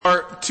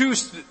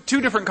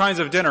two different kinds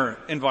of dinner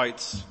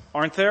invites,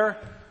 aren't there?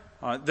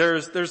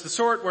 There's the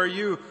sort where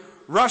you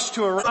rush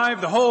to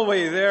arrive the whole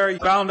way there, you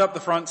bound up the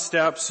front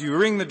steps, you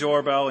ring the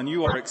doorbell, and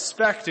you are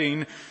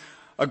expecting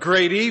a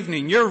great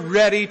evening. You're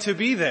ready to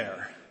be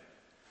there.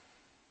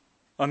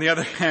 On the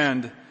other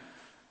hand,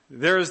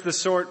 there's the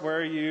sort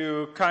where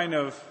you kind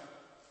of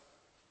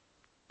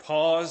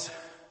pause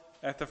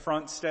at the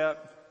front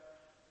step,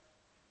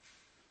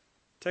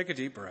 take a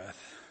deep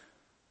breath,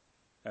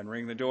 and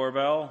ring the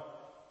doorbell,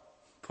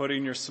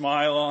 putting your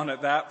smile on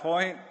at that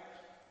point.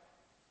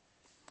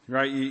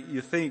 Right?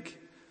 You think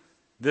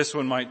this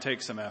one might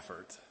take some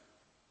effort.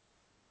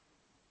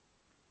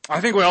 I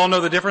think we all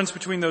know the difference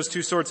between those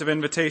two sorts of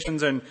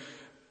invitations, and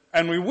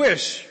we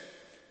wish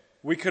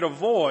we could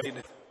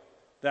avoid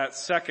that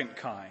second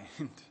kind.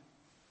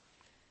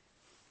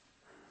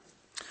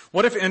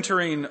 What if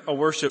entering a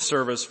worship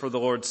service for the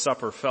Lord's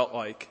Supper felt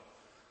like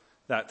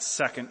that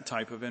second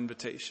type of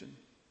invitation?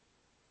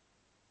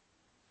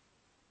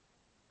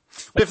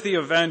 What if the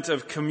event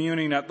of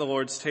communing at the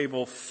Lord's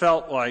table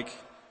felt like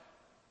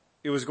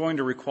it was going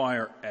to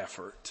require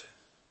effort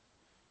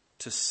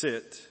to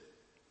sit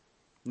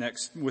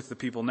next with the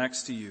people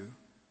next to you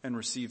and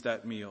receive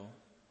that meal?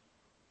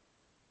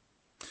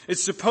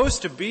 It's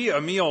supposed to be a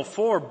meal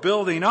for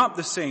building up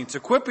the saints,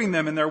 equipping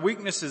them in their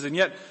weaknesses, and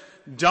yet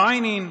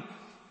dining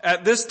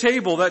at this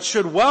table that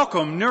should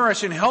welcome,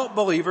 nourish, and help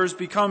believers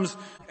becomes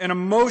an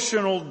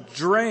emotional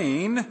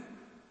drain,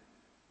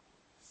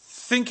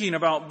 thinking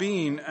about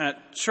being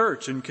at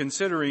church and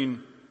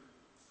considering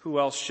who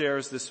else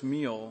shares this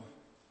meal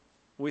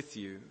with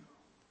you.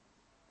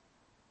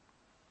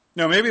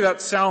 Now, maybe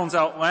that sounds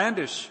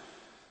outlandish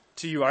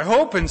to you. I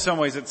hope in some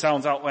ways it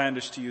sounds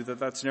outlandish to you, that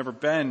that's never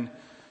been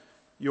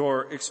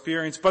your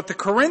experience. But the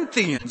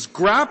Corinthians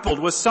grappled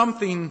with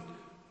something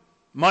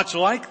much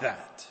like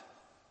that.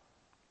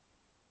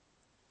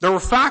 There were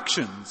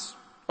factions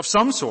of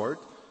some sort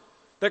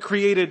that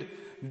created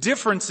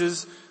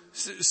differences,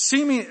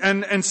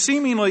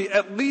 seemingly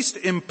at least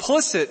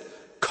implicit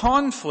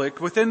conflict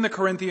within the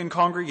Corinthian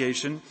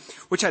congregation,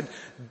 which had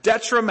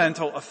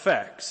detrimental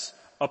effects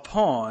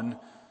upon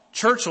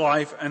church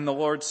life and the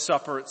Lord's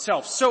Supper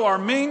itself. So our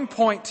main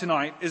point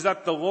tonight is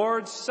that the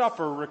Lord's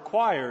Supper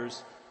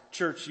requires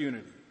church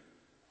unity.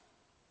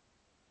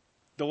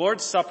 The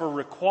Lord's Supper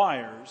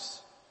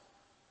requires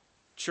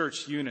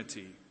church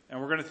unity. And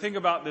we're going to think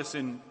about this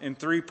in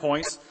 3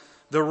 points.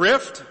 The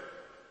rift,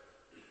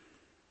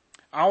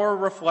 our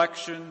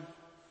reflection,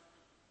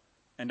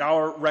 and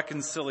our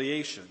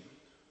reconciliation.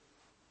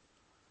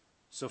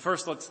 So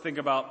first let's think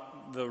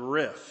about the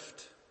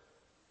rift.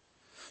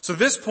 So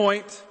this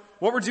point,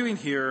 what we're doing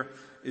here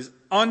is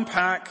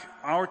unpack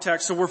our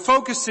text. So we're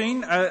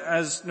focusing,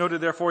 as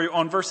noted there for you,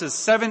 on verses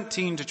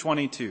 17 to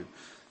 22.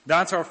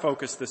 That's our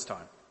focus this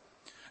time.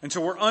 And so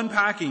we're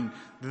unpacking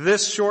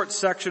this short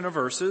section of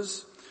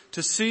verses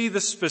to see the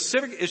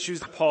specific issues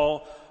that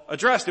Paul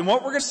addressed. And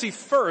what we're going to see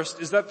first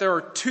is that there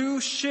are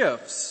two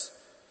shifts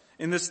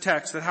in this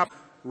text that happen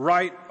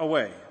right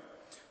away.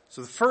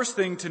 So the first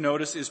thing to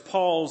notice is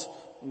Paul's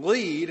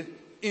lead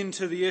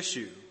into the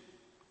issue.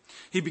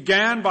 He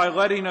began by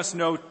letting us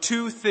know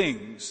two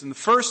things. And the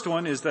first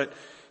one is that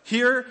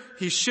here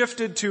he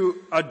shifted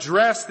to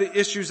address the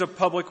issues of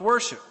public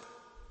worship,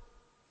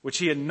 which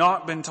he had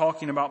not been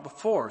talking about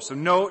before. So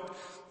note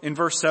in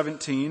verse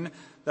 17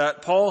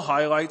 that Paul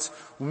highlights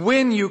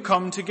when you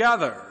come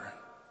together.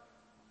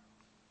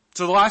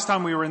 So the last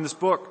time we were in this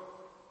book,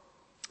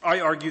 I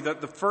argued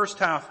that the first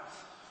half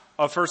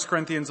of 1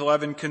 Corinthians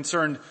 11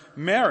 concerned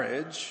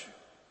marriage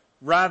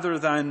rather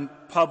than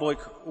public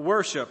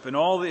worship, and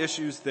all the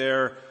issues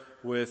there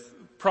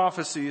with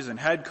prophecies and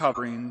head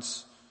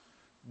coverings,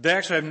 they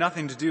actually have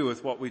nothing to do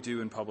with what we do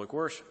in public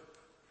worship.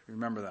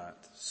 Remember that.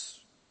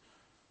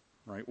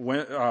 Right?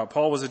 When,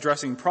 Paul was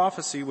addressing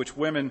prophecy, which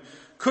women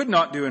could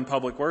not do in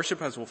public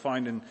worship, as we'll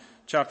find in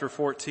chapter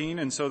 14,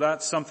 and so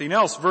that's something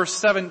else. Verse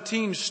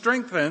 17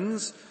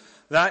 strengthens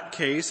that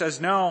case, as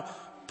now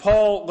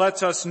Paul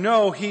lets us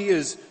know he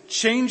is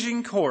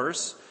changing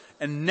course,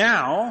 and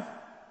now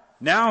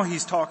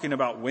he's talking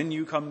about when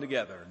you come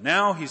together.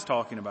 Now he's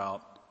talking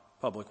about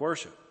public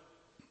worship.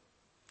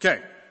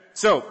 Okay,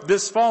 so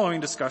this following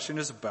discussion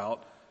is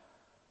about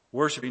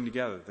worshiping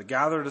together, the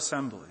gathered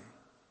assembly.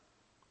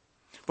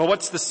 But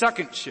what's the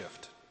second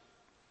shift?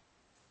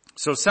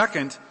 So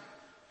second,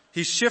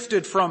 he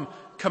shifted from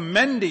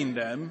commending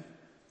them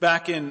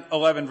back in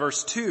 11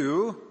 verse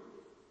 2.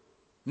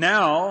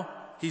 Now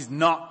he's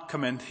not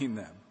commending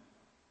them.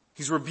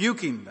 He's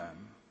rebuking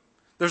them.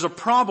 There's a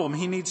problem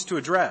he needs to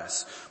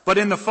address. But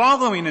in the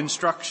following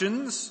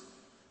instructions,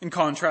 in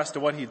contrast to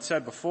what he'd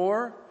said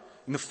before,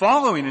 in the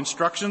following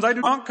instructions, I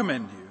do not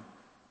commend you.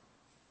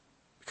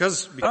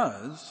 Because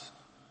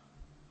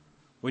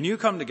when you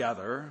come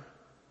together,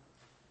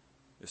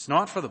 it's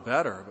not for the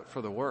better, but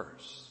for the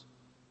worse.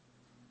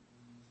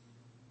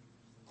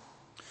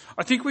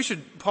 I think we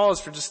should pause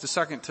for just a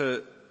second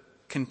to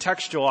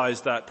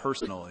contextualize that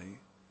personally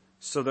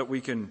so that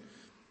we can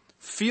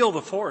feel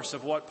the force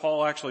of what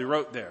Paul actually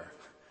wrote there.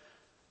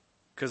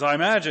 Because I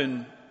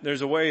imagine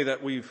there's a way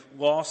that we've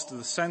lost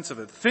the sense of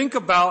it. Think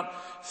about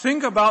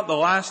the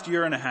last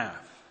year and a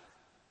half.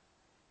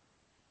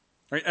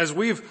 Right? As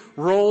we've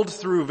rolled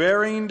through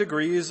varying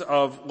degrees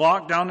of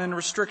lockdown and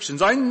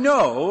restrictions, I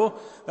know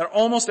that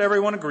almost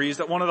everyone agrees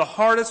that one of the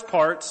hardest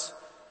parts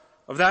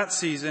of that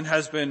season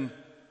has been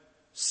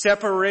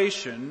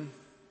separation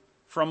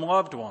from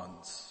loved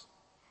ones.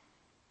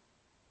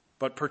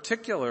 But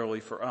particularly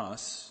for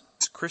us,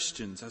 as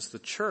Christians, as the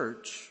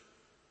church,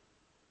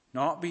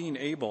 not being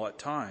able at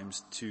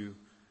times to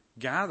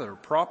gather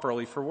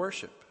properly for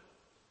worship.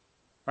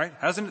 Right?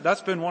 Hasn't it?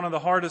 That's been one of the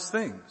hardest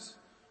things.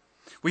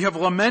 We have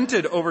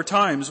lamented over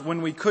times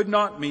when we could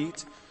not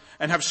meet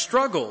and have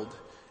struggled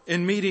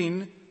in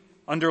meeting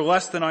under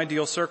less than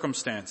ideal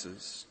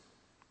circumstances.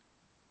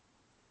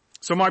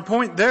 So my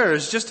point there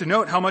is just to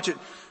note how much it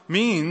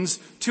means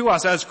to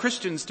us as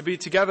Christians to be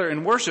together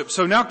in worship.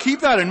 So now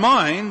keep that in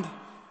mind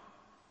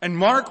and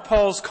mark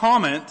Paul's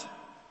comment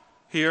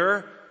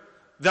here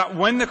that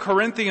when the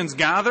Corinthians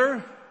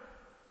gather,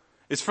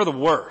 it's for the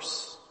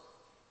worse.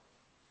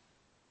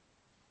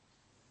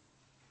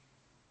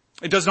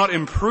 It does not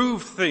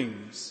improve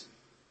things.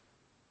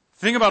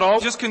 Think about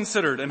all just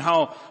considered and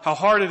how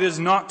hard it is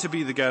not to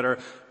be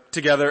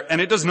together,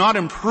 and it does not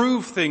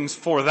improve things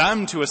for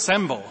them to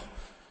assemble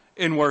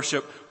in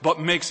worship, but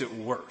makes it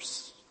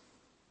worse.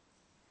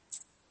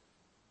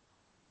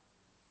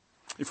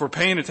 If we're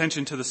paying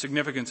attention to the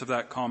significance of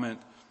that comment,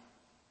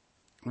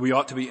 we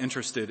ought to be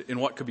interested in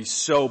what could be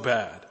so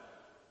bad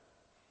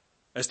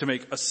as to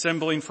make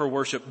assembling for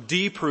worship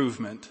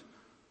deprovement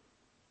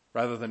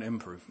rather than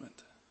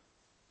improvement.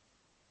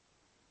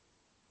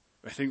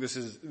 I think this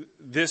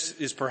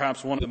is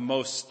perhaps one of the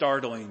most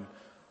startling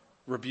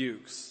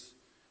rebukes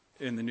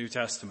in the New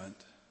Testament,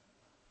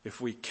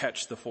 if we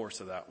catch the force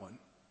of that one.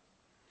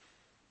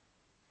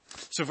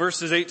 So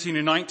verses 18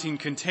 and 19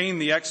 contain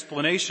the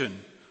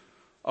explanation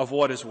of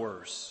what is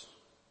worse.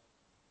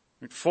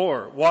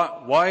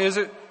 Why is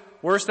it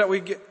worse that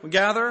we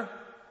gather?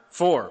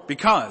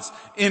 Because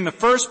in the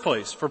first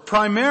place, for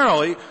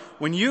primarily,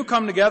 when you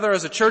come together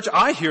as a church,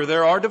 I hear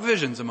there are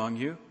divisions among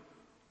you.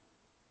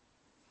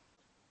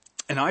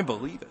 And I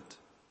believe it,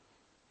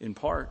 in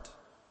part.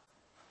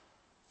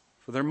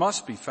 For there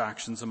must be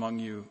factions among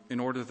you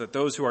in order that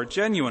those who are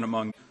genuine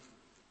among you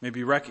may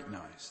be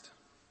recognized.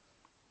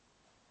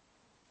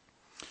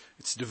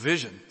 It's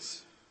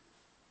divisions.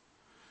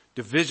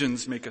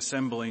 Divisions make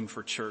assembling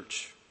for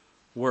church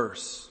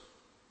worse.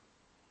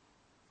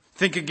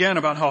 Think again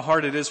about how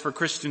hard it is for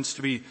Christians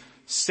to be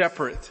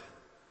separate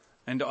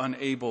and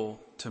unable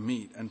to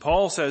meet. And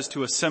Paul says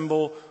to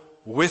assemble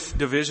with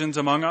divisions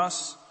among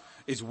us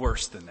is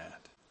worse than that.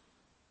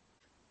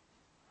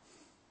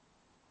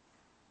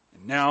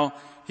 Now,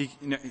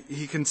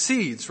 he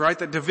concedes, right,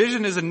 that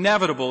division is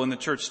inevitable in the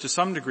church to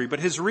some degree, but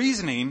his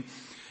reasoning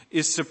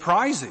is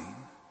surprising.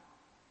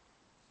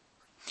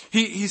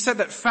 He said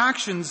that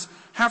factions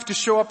have to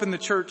show up in the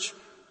church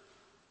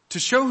to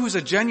show who's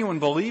a genuine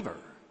believer,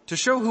 to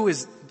show who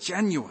is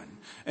genuine.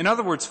 In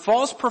other words,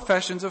 false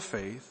professions of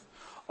faith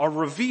are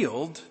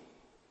revealed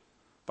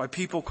by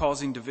people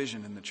causing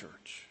division in the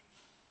church.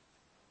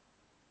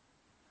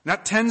 And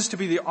that tends to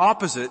be the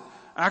opposite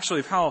actually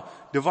of how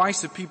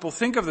divisive people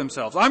think of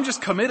themselves. I'm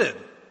just committed.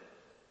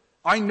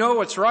 I know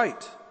what's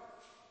right.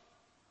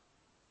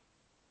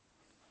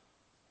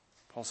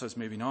 Paul says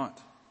maybe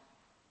not.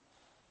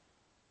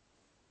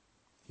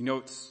 He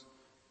notes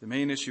the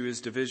main issue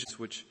is divisions,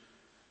 which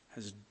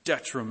has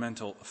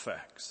detrimental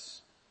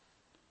effects.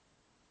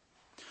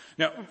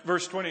 Now,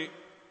 verse 20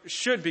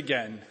 should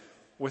begin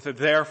with a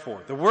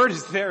therefore. The word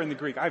is there in the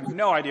Greek. I have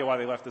no idea why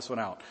they left this one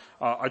out.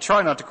 I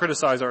try not to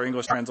criticize our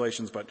English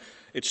translations, but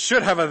it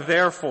should have a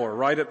therefore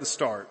right at the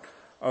start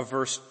of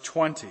verse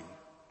 20.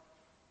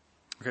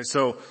 Okay,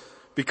 so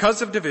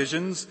because of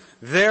divisions,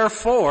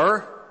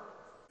 therefore,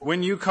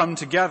 when you come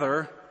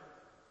together,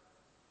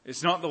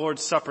 it's not the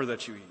Lord's Supper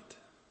that you eat.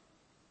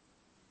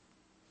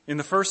 In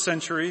the first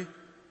century,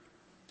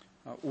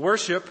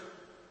 worship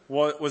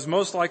was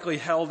most likely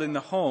held in the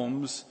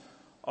homes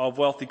of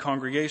wealthy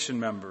congregation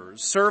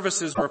members.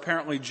 Services were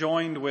apparently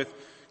joined with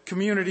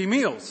community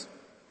meals.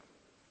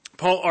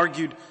 Paul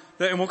argued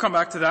that, and we'll come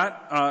back to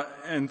that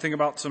and think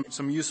about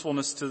some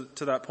usefulness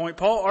to that point.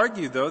 Paul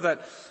argued, though,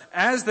 that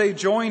as they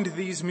joined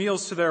these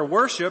meals to their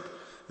worship,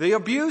 they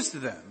abused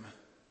them.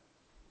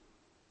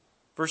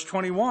 Verse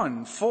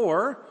 21,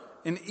 for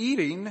in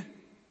eating,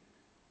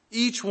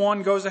 each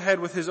one goes ahead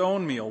with his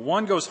own meal.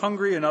 One goes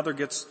hungry, another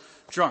gets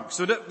drunk.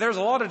 So there's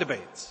a lot of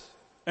debates.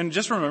 And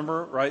just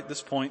remember, right,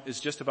 this point is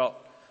just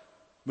about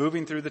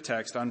moving through the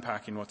text,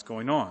 unpacking what's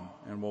going on,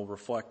 and we'll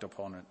reflect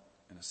upon it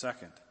in a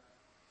second.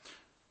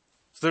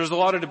 So there's a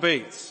lot of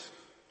debates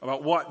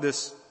about what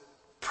this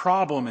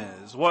problem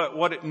is,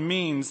 what it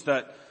means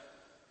that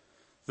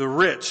the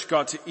rich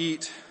got to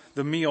eat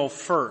the meal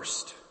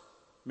first,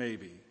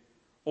 maybe,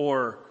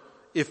 or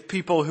if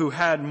people who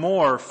had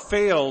more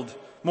food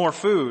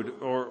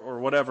or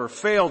whatever,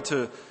 failed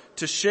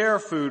to share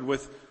food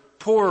with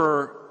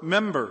poorer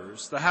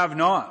members, the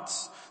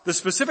have-nots. The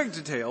specific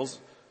details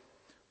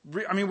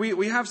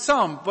We have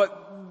some,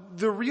 but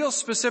the real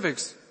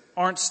specifics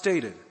aren't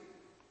stated.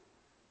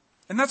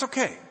 And that's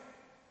okay.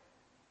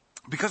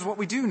 Because what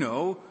we do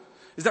know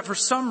is that for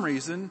some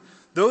reason,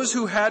 those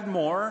who had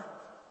more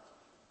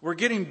were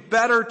getting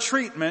better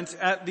treatment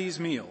at these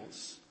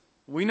meals.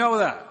 We know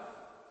that.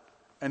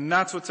 And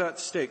that's what's at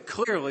stake.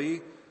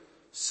 Clearly,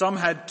 some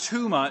had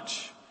too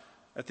much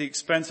at the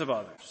expense of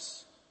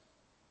others.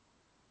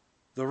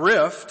 The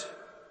rift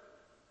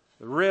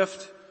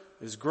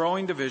is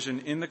growing division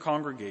in the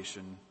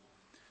congregation,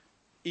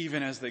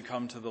 even as they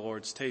come to the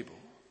Lord's table.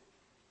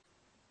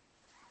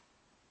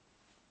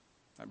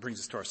 That brings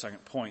us to our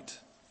second point,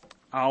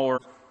 our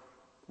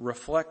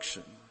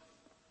reflection.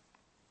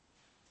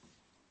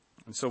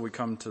 And so we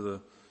come to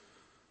the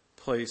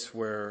place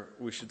where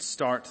we should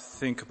start to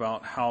think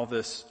about how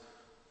this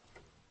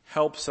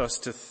helps us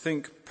to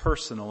think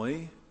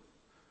personally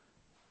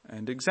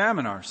and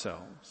examine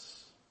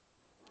ourselves,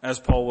 as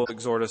Paul will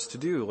exhort us to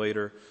do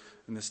later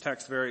in this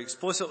text very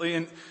explicitly.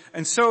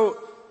 And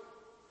so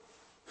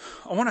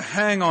I want to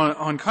hang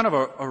on kind of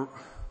a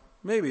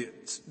maybe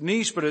it's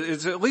niche, but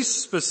it's at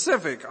least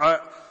specific. I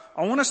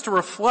want us to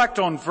reflect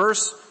on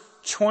verse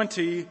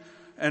 20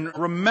 and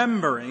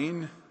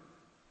remembering,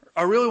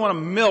 I really want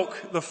to milk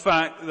the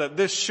fact that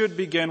this should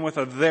begin with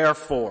a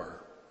therefore.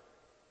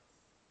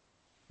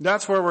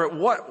 That's where we're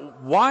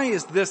at. Why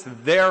is this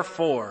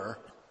therefore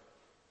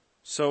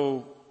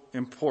so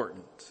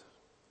important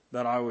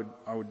that I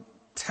would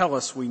tell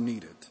us we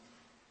need it?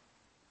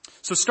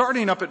 So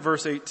starting up at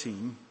verse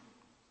 18,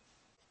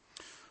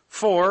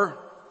 for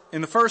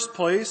in the first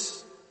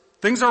place,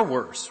 things are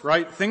worse,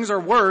 right? Things are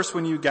worse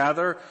when you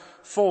gather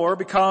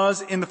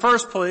because in the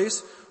first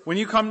place, when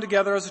you come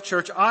together as a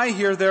church, I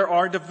hear there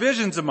are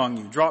divisions among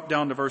you. Drop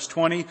down to verse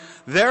 20.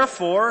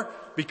 Therefore,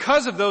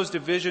 because of those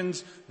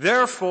divisions,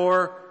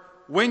 therefore,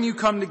 when you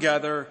come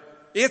together,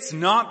 it's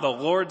not the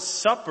Lord's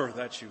Supper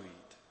that you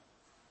eat.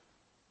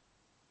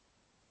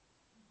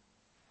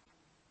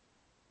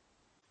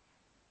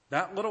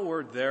 That little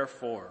word,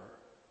 therefore,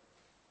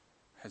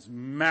 has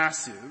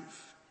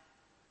massive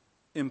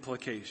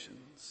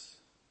implications.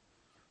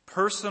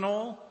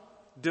 Personal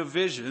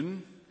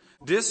division,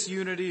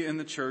 disunity in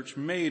the church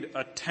made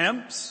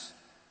attempts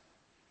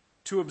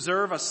to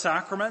observe a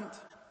sacrament,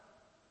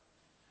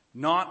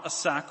 not a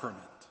sacrament.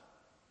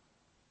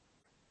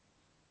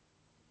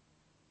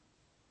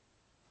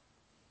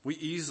 We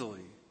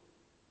easily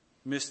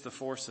miss the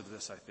force of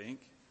this, I think.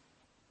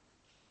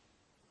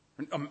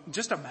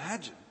 Just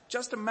imagine.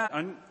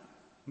 I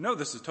know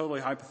this is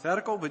totally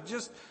hypothetical, but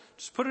just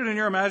put it in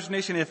your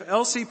imagination. If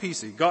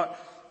LCPC got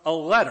a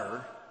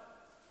letter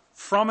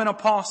from an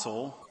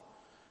apostle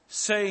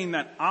saying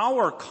that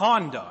our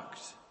conduct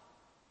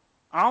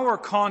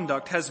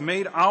has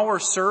made our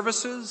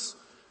services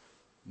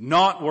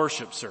not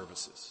worship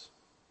services.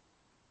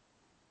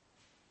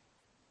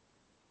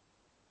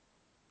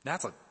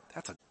 That's a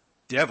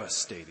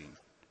devastating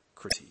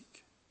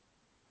critique.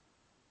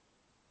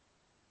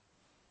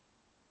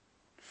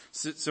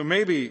 So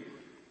maybe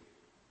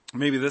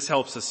this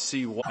helps us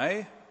see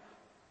why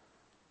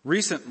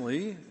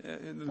recently,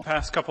 in the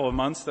past couple of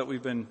months that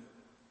we've been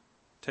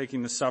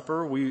taking the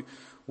supper,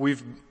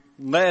 we've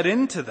led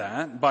into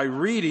that by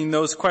reading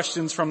those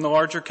questions from the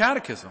larger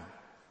catechism.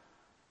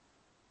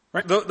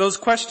 Right? Those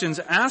questions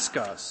ask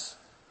us,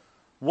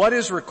 what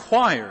is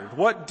required?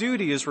 What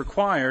duty is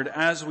required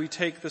as we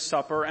take the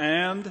supper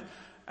and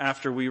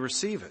after we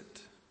receive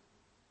it?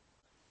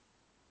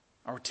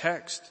 Our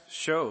text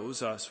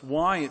shows us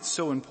why it's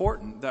so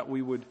important that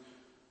we would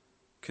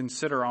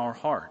consider our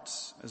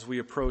hearts as we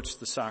approach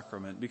the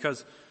sacrament,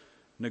 because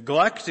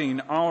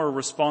neglecting our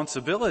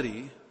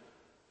responsibility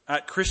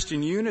at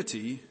Christian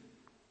unity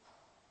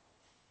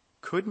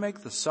could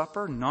make the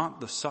supper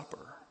not the supper.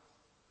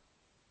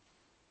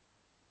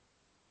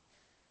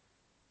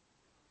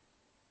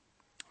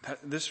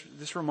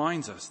 This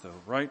reminds us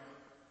though, right?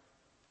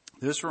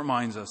 This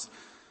reminds us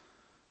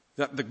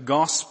that the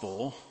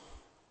gospel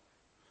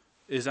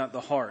is at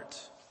the heart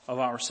of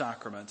our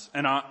sacraments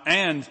and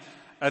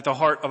at the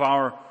heart of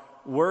our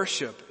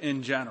worship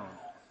in general.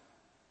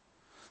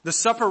 The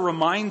supper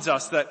reminds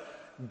us that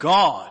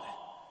God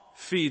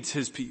feeds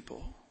his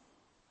people.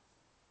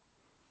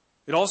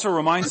 It also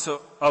reminds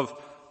us of,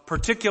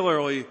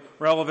 particularly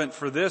relevant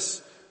for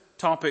this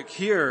topic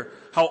here,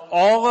 how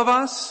all of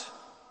us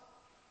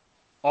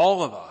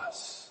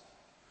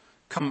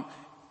come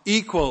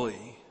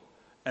equally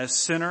as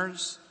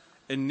sinners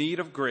in need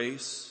of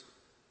grace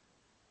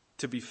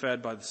to be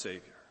fed by the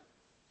Savior.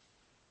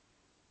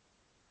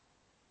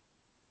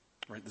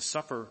 Right? The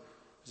supper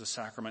as a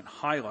sacrament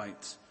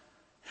highlights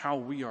how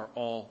we are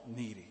all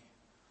needy.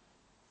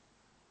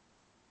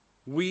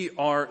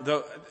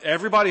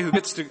 Everybody who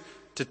gets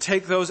to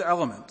take those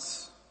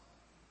elements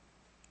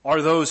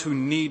are those who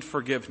need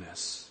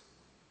forgiveness.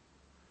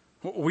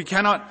 We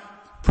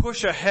cannot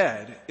push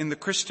ahead in the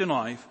Christian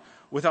life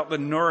without the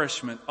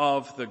nourishment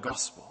of the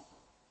gospel.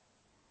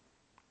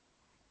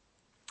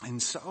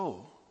 And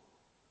so,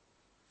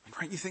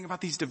 right, you think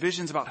about these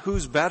divisions about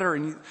who's better,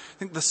 and you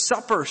think the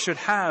supper should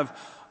have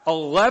a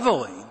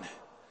leveling,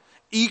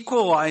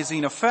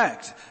 equalizing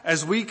effect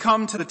as we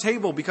come to the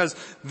table, because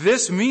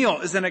this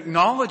meal is an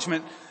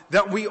acknowledgement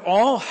that we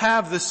all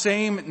have the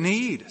same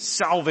need,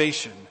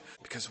 salvation,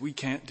 because we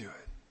can't do it.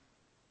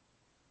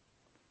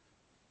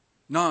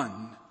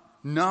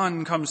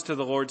 None comes to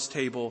the Lord's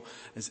table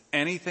as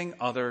anything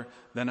other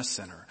than a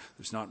sinner.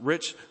 There's not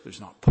rich,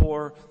 there's not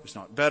poor, there's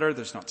not better,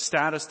 there's not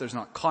status, there's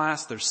not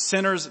class, there's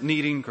sinners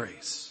needing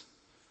grace.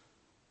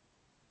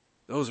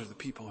 Those are the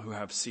people who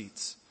have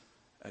seats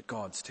at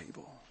God's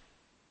table.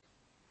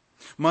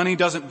 Money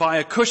doesn't buy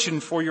a cushion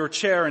for your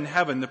chair in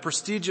heaven. The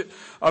prestige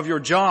of your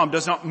job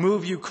does not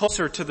move you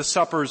closer to the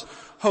supper's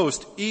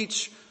host.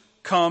 Each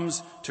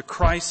comes to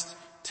Christ's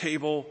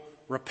table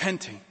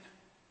repenting,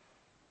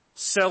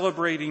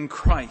 celebrating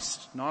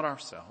Christ, not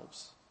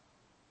ourselves.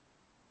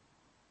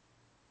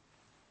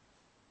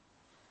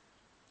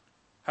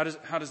 How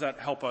does that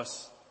help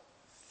us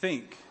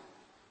think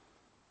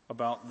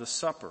about the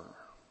supper?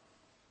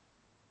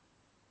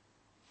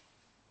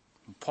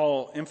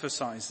 Paul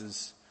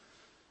emphasizes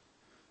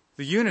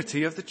the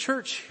unity of the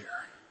church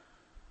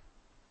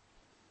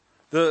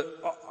here.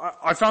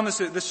 I found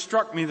this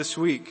struck me this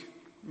week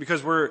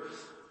because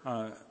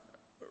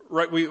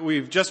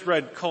we've just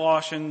read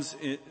Colossians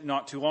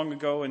not too long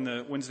ago in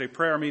the Wednesday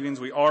prayer meetings.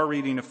 We are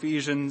reading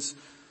Ephesians.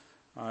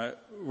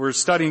 We're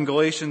studying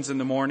Galatians in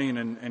the morning,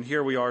 and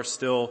here we are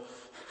still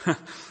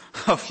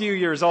a few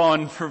years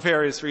on for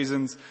various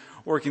reasons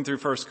working through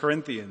 1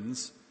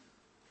 Corinthians.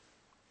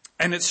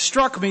 And it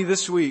struck me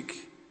this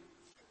week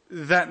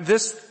that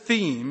this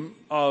theme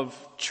of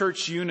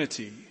church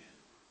unity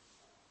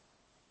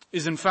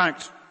is in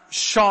fact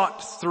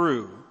shot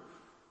through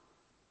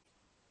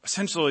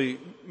essentially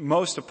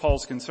most of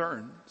Paul's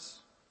concerns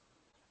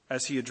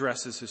as he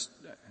addresses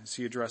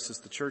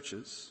the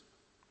churches.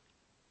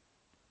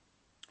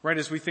 Right,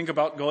 as we think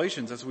about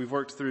Galatians, as we've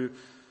worked through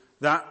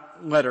that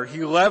letter, he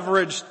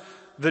leveraged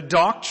the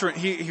doctrine,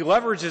 he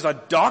leverages a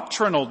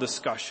doctrinal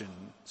discussion,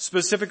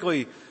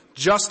 specifically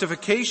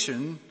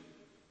justification,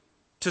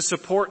 to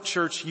support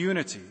church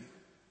unity.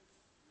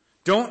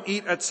 Don't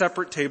eat at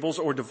separate tables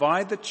or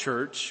divide the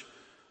church,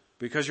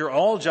 because you're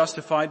all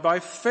justified by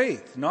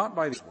faith, not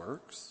by these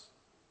works.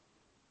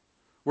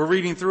 We're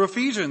reading through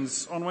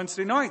Ephesians on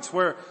Wednesday nights,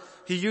 where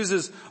he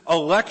uses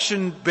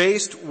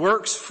election-based,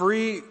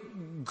 works-free,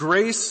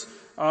 grace-based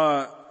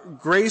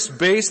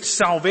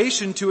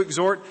salvation to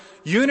exhort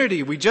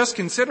unity. We just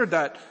considered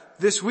that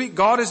this week.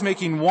 God is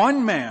making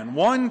one man,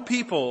 one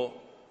people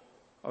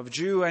of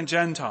Jew and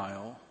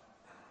Gentile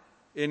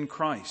in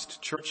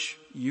Christ, church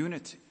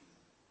unity.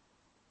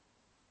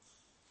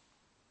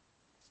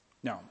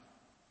 Now,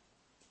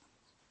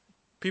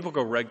 people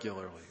go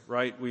regularly,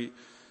 right?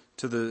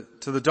 To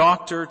the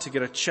doctor to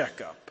get a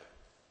checkup,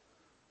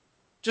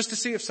 just to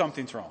see if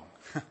something's wrong,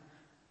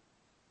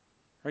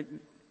 right?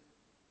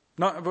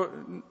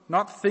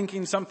 Not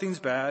thinking something's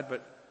bad,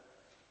 but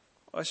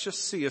let's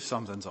just see if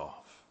something's off.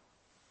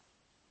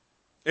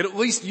 It at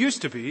least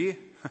used to be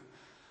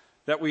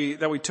that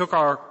we took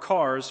our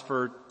cars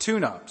for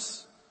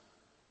tune-ups,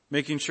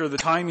 making sure the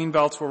timing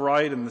belts were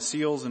right and the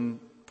seals and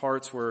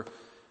parts were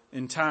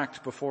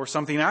intact before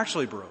something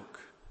actually broke.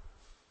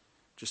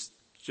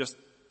 Just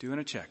doing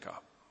a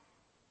checkup.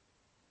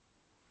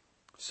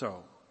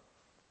 So,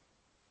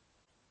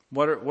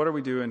 what are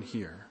we doing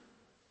here?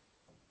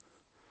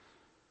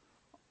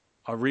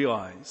 I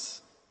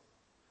realize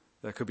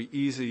that it could be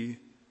easy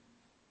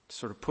to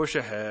sort of push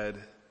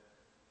ahead,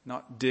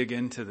 not dig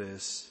into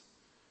this,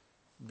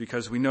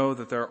 because we know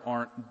that there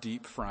aren't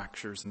deep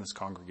fractures in this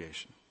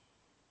congregation.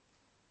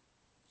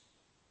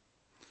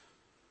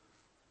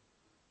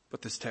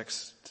 But this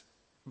text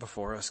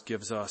before us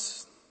gives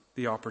us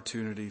the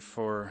opportunity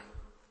for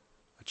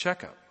a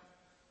checkup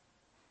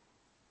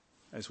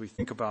as we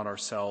think about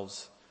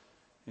ourselves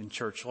in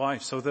church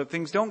life, so that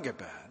things don't get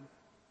bad,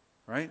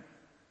 right?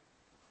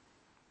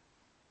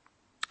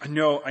 I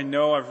know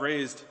I've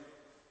raised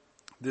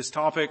this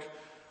topic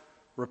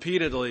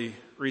repeatedly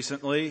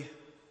recently.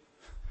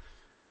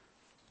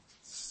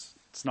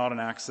 It's not an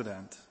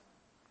accident.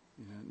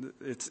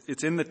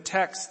 It's in the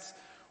text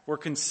we're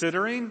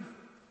considering,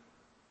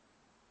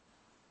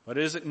 but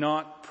is it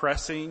not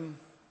pressing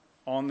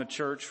on the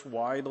church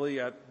widely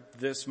at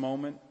this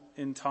moment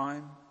in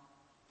time?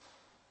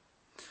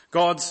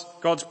 God's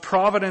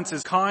providence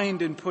is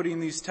kind in putting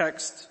these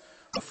texts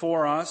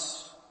before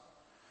us,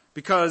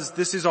 because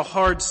this is a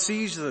hard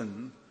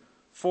season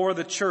for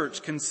the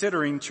church,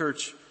 considering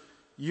church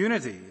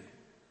unity.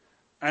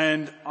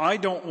 And I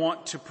don't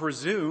want to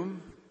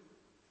presume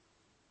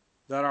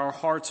that our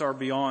hearts are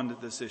beyond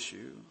this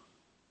issue,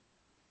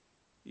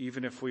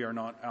 even if we are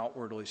not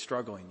outwardly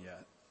struggling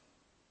yet.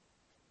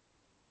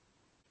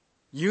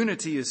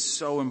 Unity is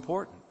so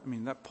important. I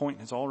mean, that point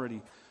has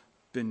already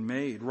been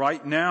made.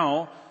 Right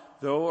now,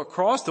 though,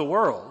 across the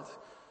world,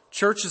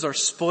 churches are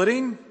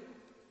splitting,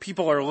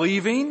 people are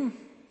leaving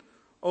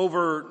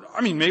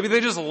maybe they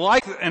just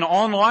like an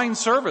online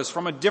service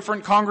from a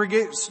different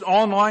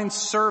online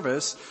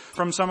service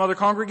from some other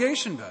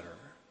congregation better.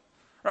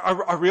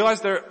 I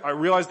realize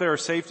there are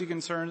safety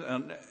concerns,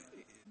 and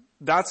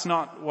that's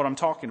not what I'm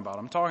talking about.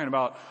 I'm talking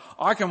about,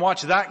 I can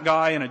watch that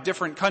guy in a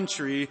different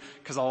country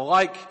because I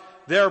like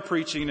their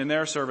preaching and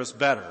their service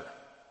better.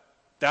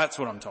 That's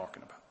what I'm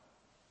talking about.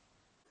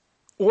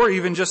 Or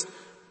even just,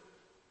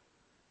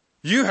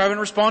 you haven't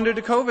responded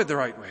to COVID the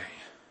right way.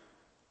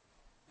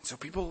 So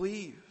people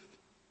leave.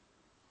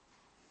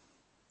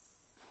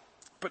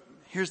 But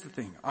here's the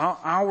thing.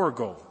 Our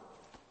goal.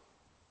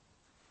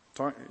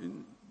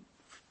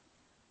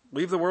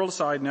 Leave the world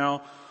aside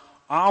now.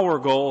 Our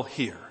goal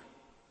here.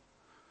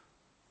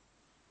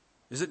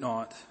 Is it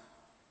not?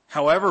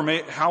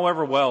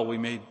 However well we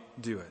may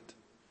do it,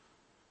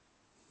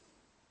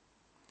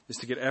 is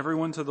to get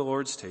everyone to the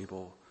Lord's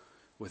table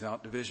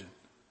without division.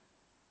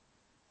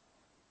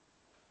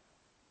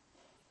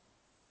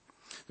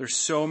 There's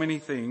so many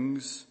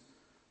things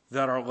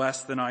that are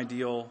less than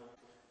ideal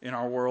in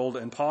our world,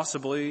 and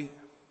possibly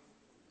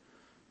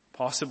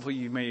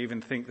you may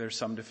even think there's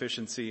some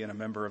deficiency in a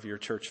member of your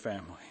church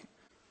family.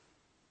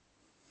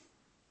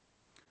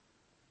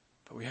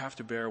 But we have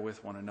to bear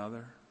with one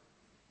another.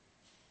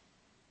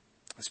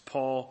 As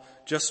Paul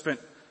just spent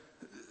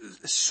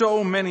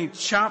so many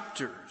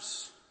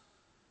chapters,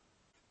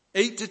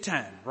 8 to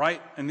 10,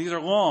 right? And these are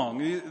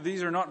long.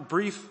 These are not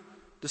brief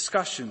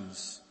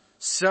discussions.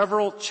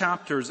 Several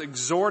chapters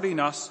exhorting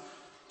us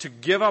to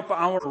give up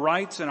our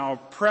rights and our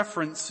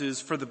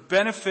preferences for the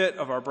benefit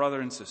of our brother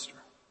and sister.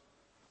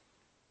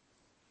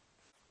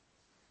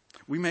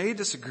 We may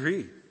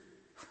disagree.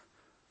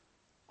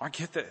 I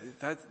get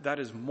that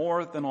is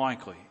more than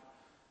likely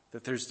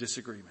that there's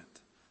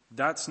disagreement.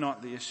 That's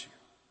not the issue.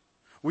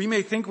 We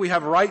may think we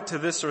have right to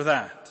this or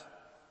that.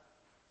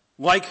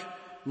 Like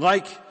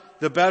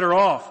the better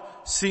off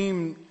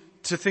seem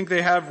to think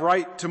they have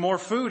right to more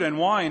food and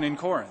wine in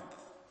Corinth.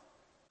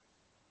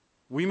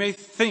 We may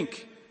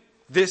think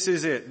this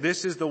is it.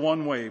 This is the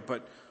one way.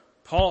 But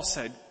Paul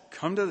said,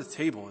 come to the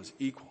table as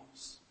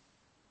equals.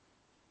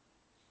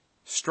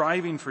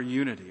 Striving for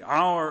unity.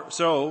 Our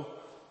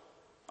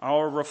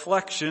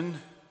reflection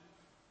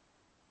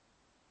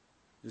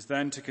is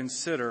then to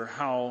consider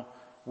how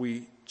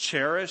we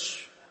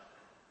cherish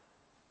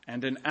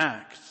and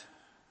enact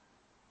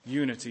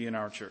unity in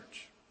our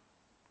church.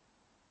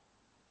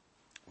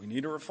 We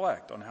need to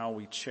reflect on how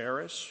we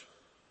cherish,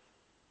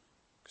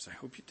 because I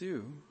hope you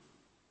do,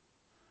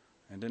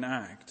 and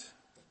enact,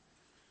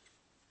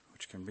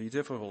 which can be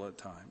difficult at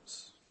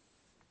times,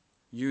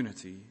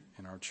 unity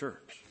in our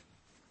church.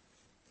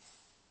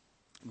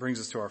 It brings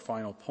us to our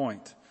final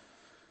point.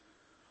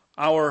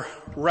 Our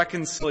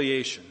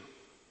reconciliation.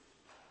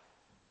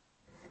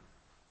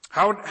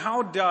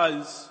 How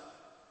does,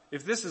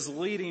 if this is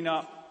leading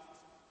up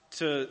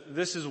to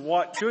this is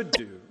what should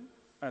do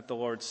at the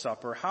Lord's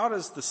Supper, how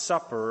does the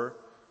supper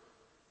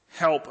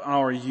help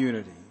our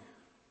unity?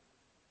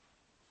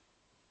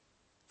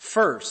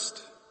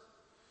 First,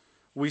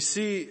 we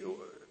see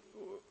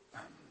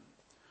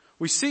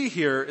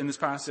here in this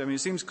passage, it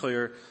seems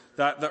clear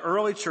that the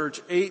early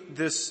church ate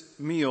this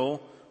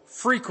meal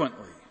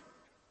frequently,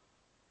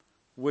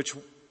 which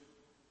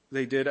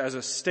they did as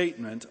a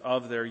statement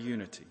of their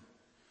unity.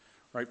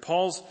 Right?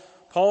 Paul's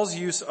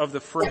use of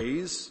the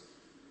phrase,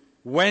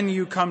 when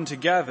you come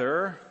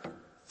together,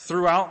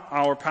 throughout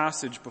our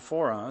passage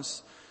before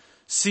us,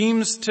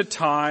 seems to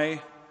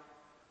tie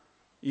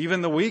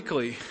even the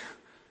weekly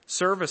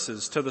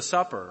services to the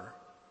supper.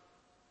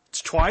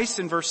 It's twice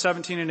in verse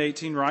 17 and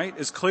 18, right?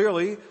 Is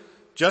clearly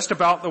just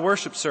about the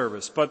worship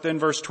service. But then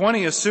verse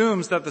 20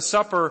 assumes that the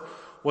supper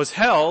was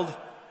held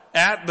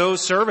at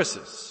those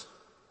services.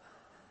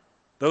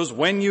 Those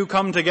when you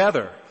come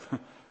together,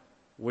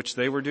 which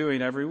they were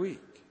doing every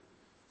week.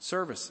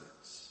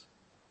 Services.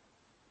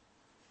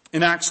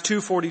 In Acts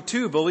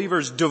 2:42,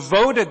 believers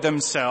devoted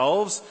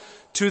themselves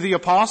to the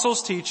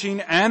apostles'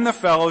 teaching and the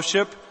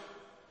fellowship,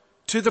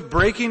 to the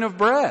breaking of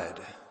bread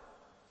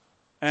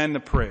and the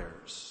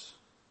prayers.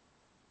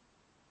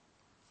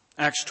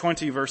 Acts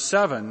 20 verse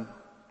 7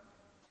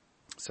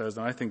 says,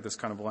 and I think this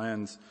kind of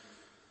lands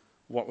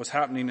what was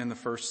happening in the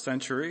first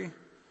century.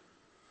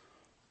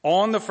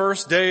 On the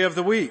first day of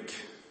the week,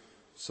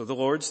 so the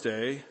Lord's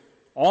Day,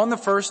 on the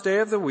first day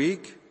of the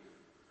week,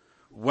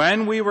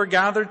 when we were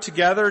gathered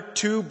together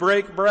to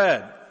break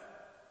bread.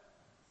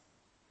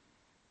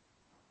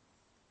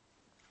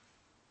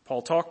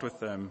 Paul talked with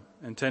them,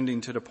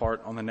 intending to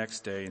depart on the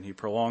next day, and he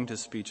prolonged his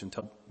speech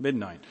until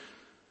midnight.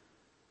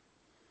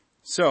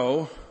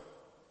 So,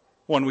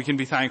 one, we can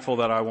be thankful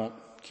that I won't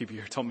keep you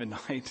here till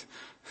midnight.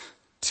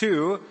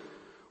 Two,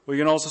 we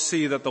can also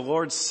see that the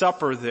Lord's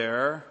Supper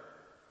there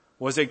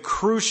was a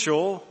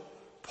crucial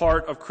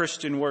part of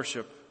Christian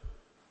worship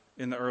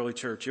in the early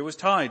church. It was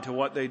tied to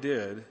what they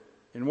did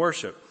in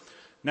worship.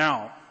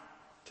 Now,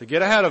 to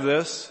get ahead of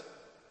this,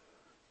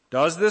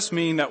 does this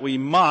mean that we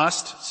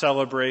must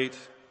celebrate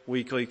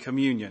weekly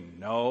communion?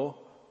 No,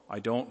 I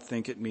don't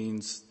think it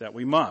means that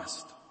we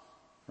must,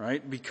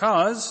 right?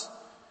 Because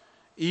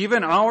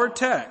even our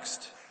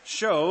text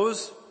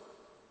shows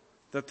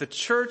that the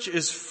church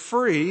is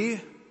free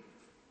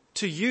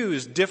to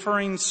use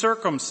differing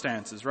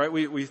circumstances, right?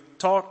 We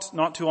talked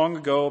not too long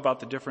ago about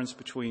the difference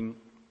between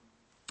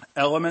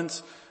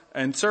elements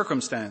and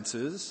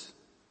circumstances,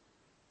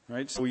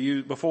 right? So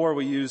before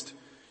we used,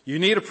 you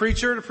need a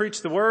preacher to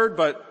preach the word,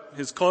 but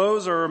his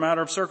clothes are a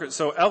matter of circumstance.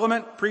 So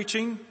element,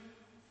 preaching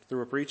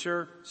through a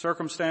preacher.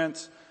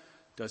 Circumstance,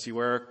 does he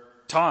wear a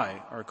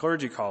tie or a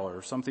clergy collar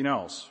or something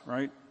else,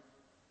 right?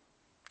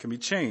 Can be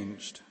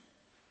changed.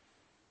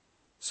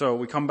 So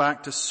we come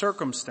back to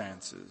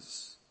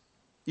circumstances.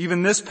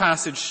 Even this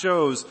passage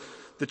shows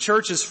the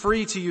church is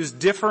free to use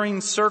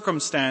differing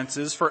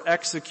circumstances for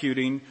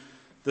executing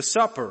the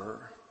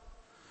supper.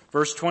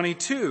 Verse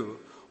 22,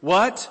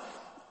 what?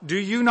 Do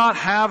you not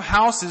have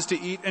houses to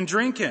eat and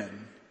drink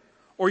in?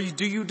 Or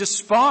do you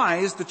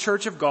despise the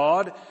church of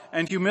God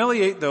and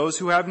humiliate those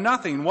who have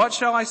nothing? What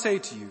shall I say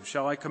to you?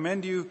 Shall I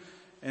commend you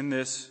in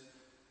this?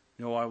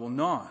 No, I will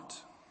not.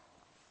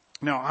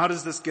 Now, how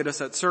does this get us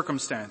at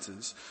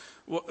circumstances?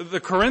 Well, the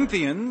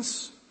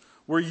Corinthians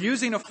were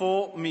using a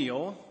full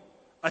meal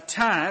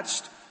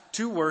attached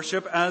to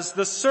worship as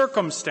the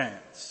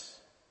circumstance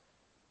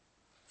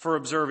for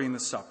observing the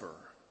supper.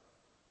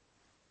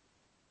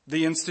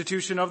 The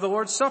institution of the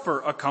Lord's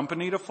Supper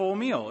accompanied a full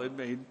meal. It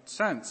made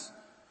sense.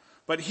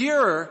 But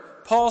here,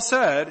 Paul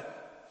said,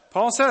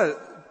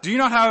 do you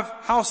not have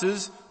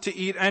houses to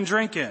eat and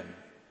drink in?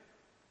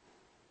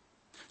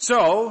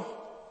 So,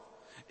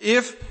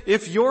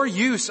 if your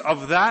use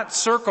of that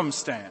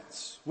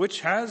circumstance,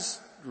 which has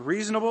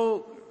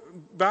reasonable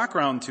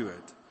background to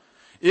it,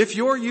 if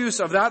your use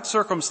of that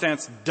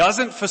circumstance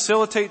doesn't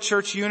facilitate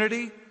church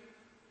unity,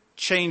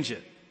 change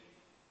it.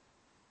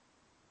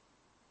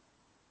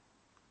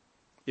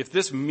 If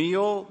this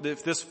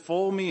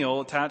full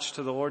meal attached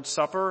to the Lord's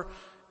Supper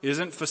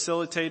isn't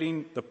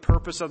facilitating the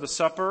purpose of the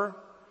supper,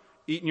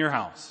 eat in your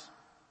house.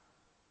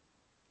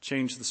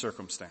 Change the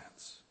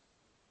circumstance.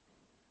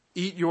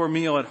 Eat your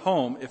meal at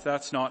home if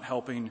that's not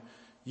helping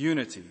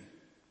unity.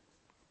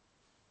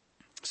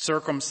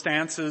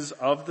 Circumstances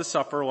of the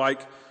supper, like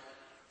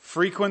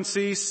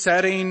frequency,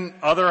 setting,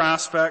 other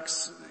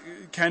aspects,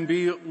 can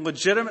be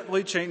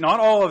legitimately changed. Not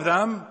all of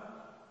them,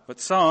 but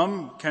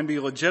some can be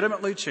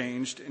legitimately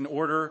changed in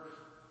order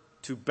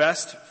to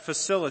best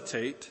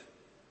facilitate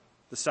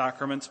the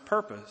sacrament's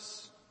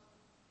purpose.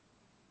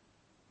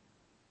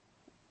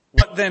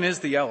 What then is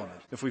the element?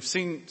 If we've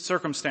seen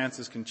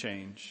circumstances can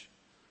change,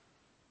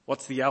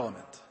 what's the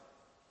element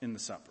in the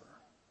supper?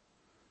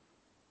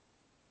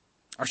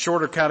 Our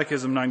Shorter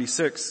Catechism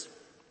 96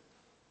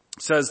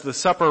 says the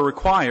supper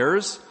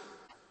requires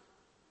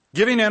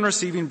giving and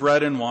receiving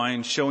bread and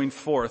wine, showing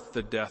forth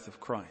the death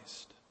of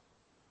Christ.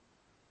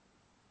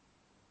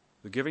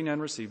 The giving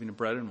and receiving of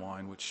bread and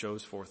wine which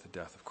shows forth the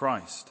death of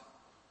Christ.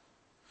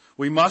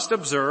 We must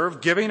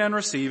observe giving and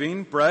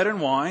receiving bread and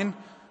wine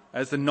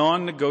as the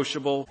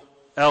non-negotiable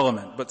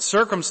element. But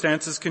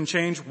circumstances can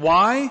change.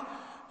 Why?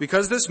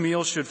 Because this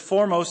meal should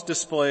foremost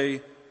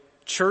display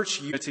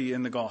church unity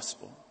in the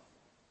gospel.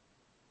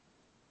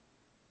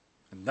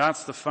 And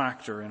that's the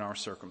factor in our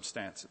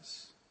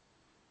circumstances.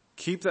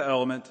 Keep the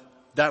element.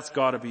 That's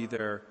got to be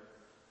there.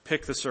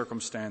 Pick the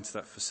circumstance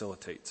that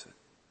facilitates it.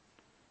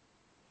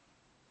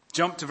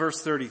 Jump to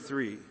verse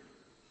 33.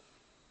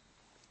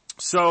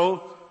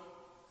 So,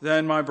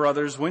 then, my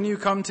brothers, when you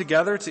come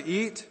together to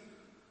eat,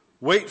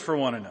 wait for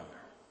one another.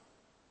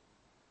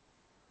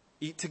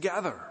 Eat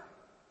together.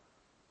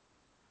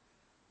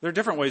 There are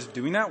different ways of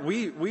doing that.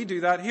 We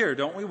do that here,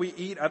 don't we? We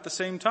eat at the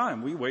same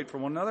time. We wait for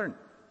one another and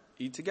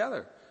eat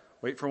together.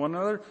 Wait for one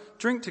another,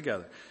 drink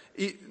together.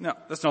 No,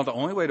 that's not the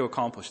only way to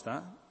accomplish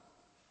that.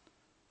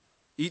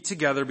 Eat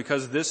together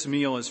because this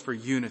meal is for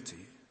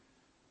unity.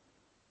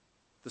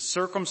 The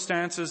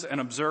circumstances and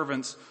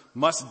observance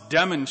must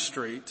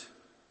demonstrate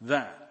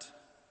that.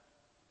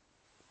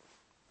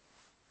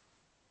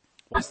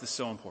 Why is this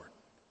so important?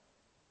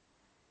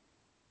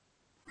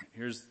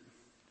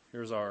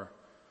 Here's our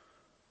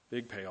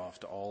big payoff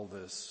to all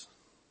this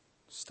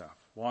stuff.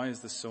 Why is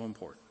this so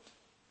important?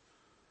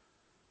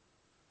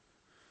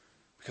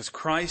 Because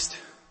Christ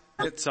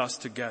gets us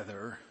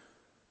together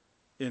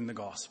in the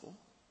gospel.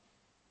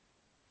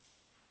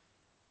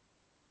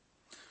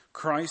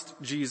 Christ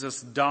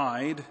Jesus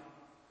died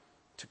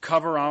to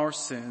cover our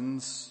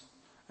sins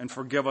and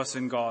forgive us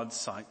in God's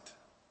sight.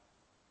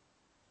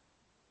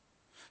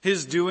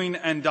 His doing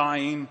and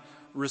dying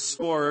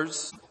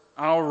restores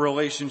our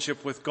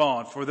relationship with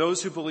God. For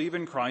those who believe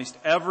in Christ,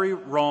 every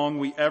wrong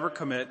we ever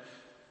commit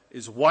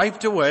is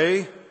wiped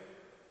away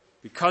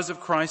because of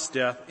Christ's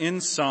death.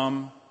 In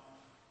sum,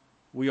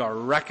 we are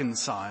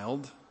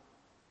reconciled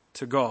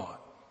to God.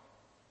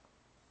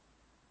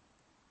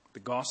 The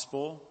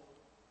gospel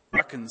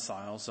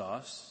reconciles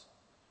us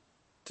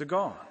to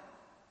God.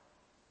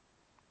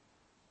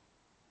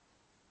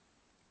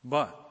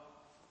 But,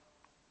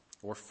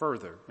 or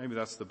further, maybe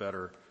that's the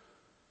better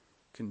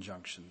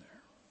conjunction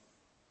there.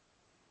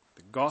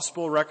 The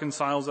gospel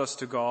reconciles us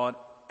to God,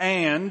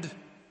 and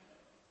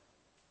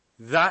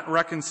that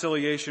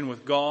reconciliation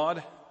with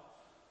God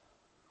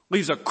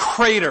leaves a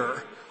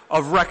crater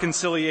of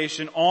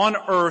reconciliation on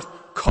earth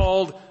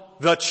called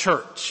the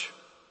church.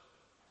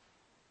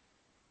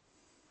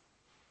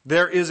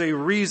 There is a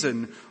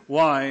reason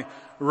why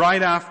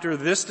right after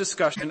this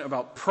discussion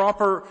about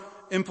proper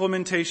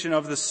implementation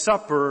of the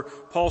supper,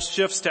 Paul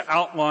shifts to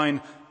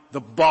outline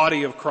the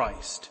body of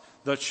Christ,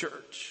 the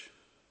church.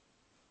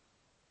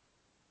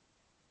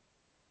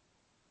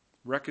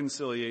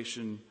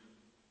 Reconciliation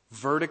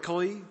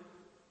vertically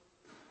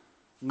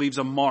leaves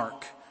a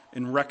mark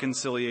in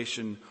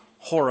reconciliation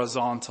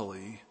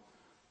horizontally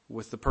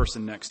with the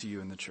person next to you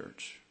in the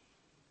church.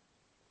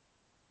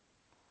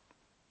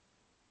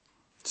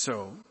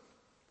 So,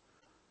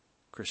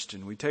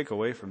 Christian, we take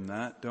away from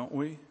that, don't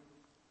we?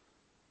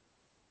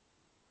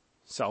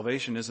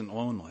 Salvation isn't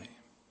lonely.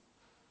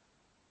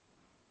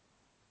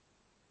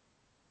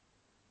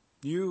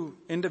 You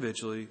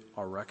individually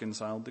are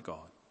reconciled to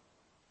God.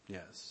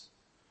 Yes.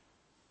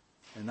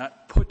 And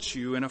that puts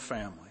you in a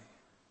family.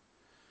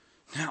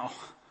 Now,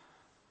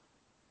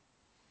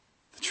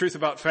 the truth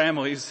about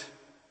families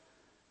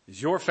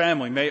is your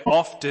family may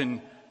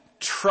often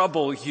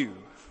trouble you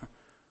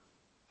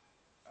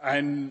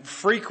and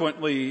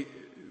frequently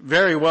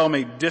very well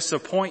may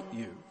disappoint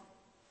you.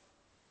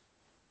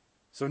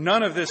 So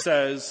none of this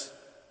says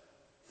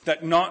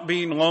that not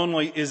being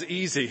lonely is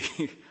easy.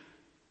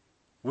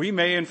 We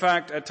may in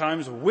fact at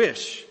times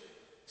wish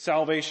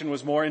salvation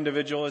was more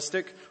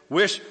individualistic.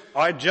 Wish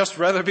I'd just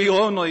rather be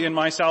lonely in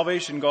my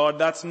salvation, God.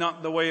 That's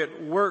not the way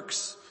it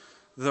works,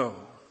 though.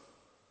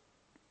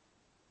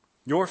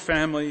 Your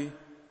family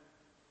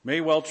may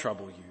well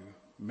trouble you,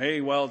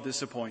 may well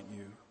disappoint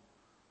you,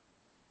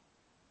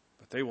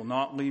 but they will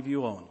not leave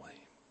you lonely.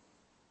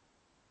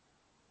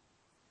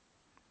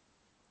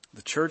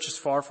 The church is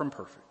far from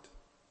perfect.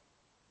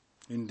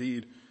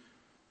 Indeed,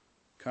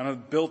 kind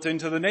of built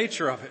into the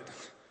nature of it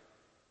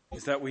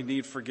is that we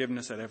need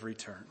forgiveness at every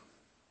turn.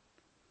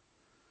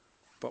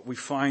 But we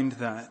find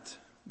that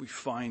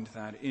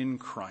in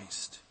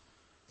Christ,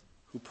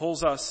 who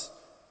pulls us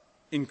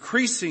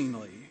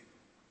increasingly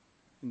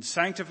in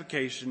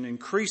sanctification,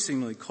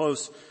 increasingly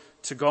close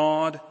to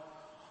God,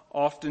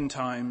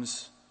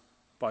 oftentimes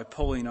by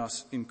pulling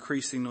us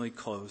increasingly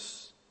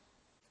close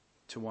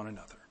to one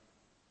another.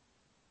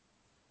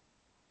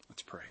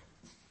 Let's pray.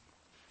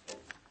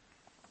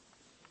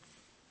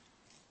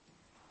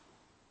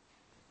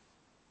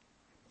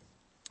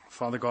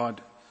 Father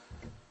God,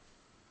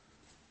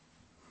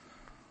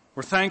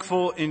 we're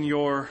thankful in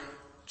your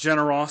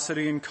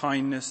generosity and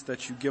kindness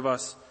that you give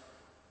us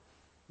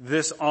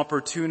this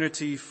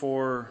opportunity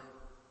for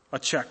a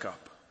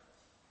checkup.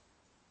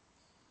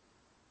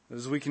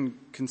 As we can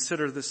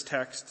consider this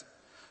text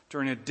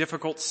during a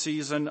difficult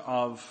season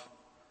of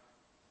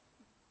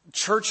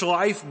church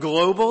life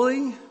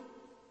globally,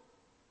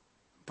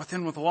 but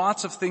then with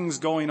lots of things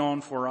going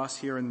on for us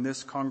here in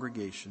this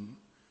congregation,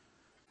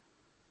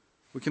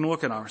 we can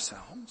look at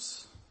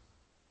ourselves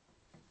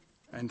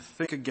and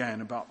think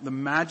again about the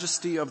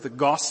majesty of the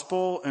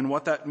gospel and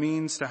what that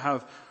means to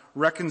have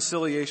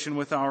reconciliation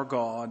with our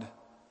God,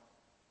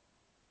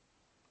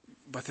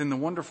 but then the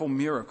wonderful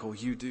miracle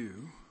you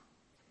do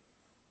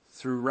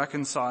through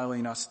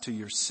reconciling us to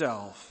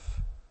yourself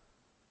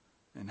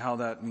and how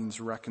that means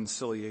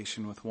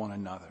reconciliation with one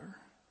another.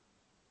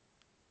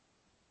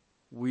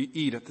 We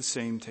eat at the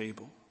same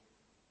table.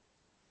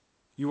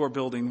 You are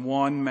building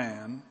one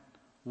man,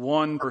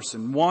 one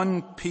person,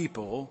 one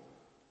people,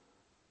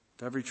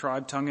 to every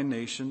tribe, tongue, and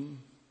nation,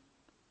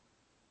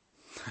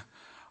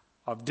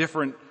 of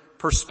different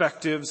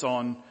perspectives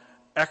on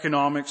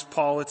economics,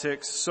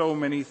 politics, so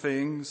many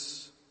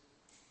things.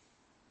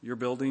 You're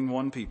building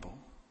one people.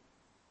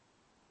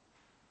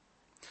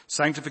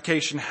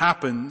 Sanctification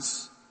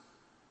happens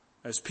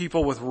as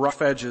people with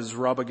rough edges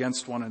rub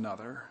against one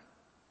another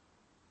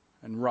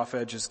and rough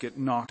edges get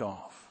knocked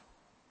off.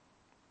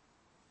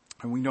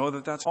 And we know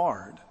that that's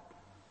hard.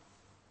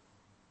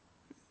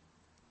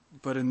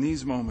 But in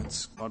these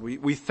moments, God,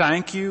 we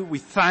thank you. We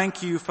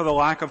thank you for the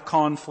lack of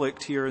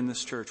conflict here in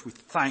this church. We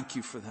thank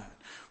you for that.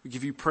 We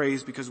give you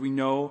praise because we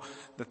know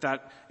that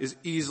that is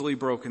easily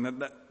broken,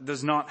 that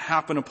does not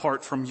happen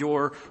apart from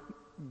your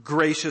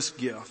gracious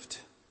gift.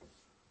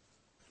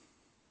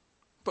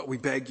 But we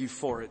beg you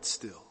for it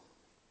still.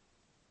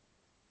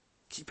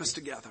 Keep us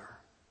together.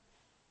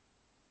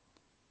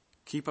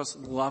 Keep us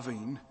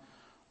loving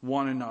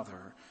one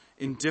another.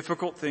 In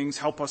difficult things,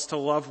 help us to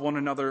love one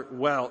another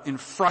well. In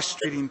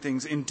frustrating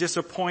things, in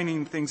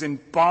disappointing things, in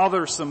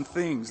bothersome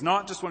things.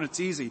 Not just when it's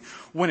easy,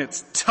 when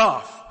it's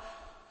tough.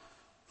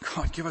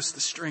 God, give us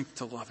the strength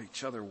to love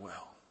each other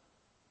well.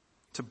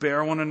 To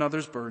bear one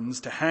another's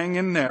burdens, to hang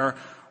in there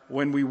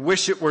when we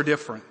wish it were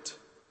different.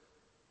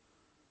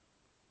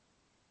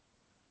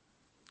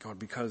 God,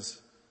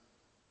 because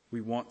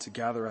we want to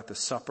gather at the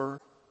supper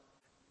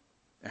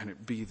and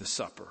it be the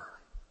supper.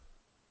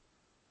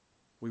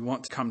 We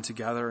want to come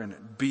together and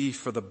it be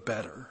for the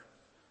better,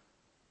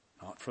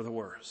 not for the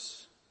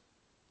worse.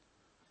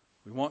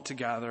 We want to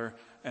gather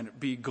and it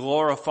be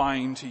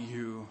glorifying to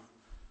you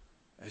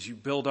as you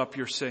build up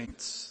your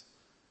saints,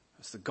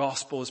 as the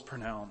gospel is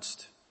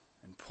pronounced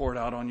and poured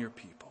out on your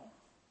people.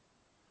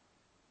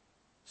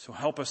 So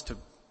help us to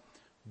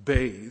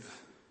bathe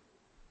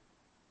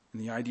in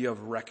the idea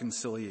of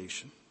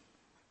reconciliation.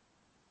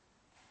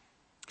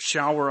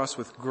 Shower us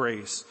with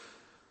grace,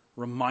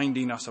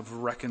 reminding us of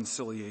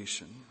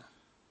reconciliation.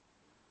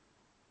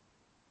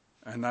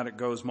 And that it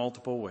goes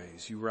multiple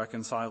ways. You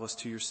reconcile us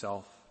to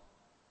yourself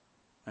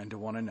and to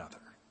one another.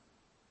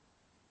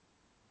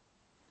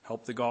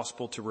 Help the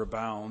gospel to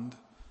rebound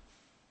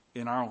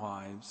in our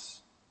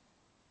lives,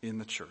 in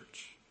the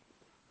church.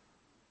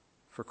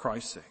 For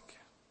Christ's sake.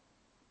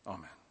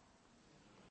 Amen.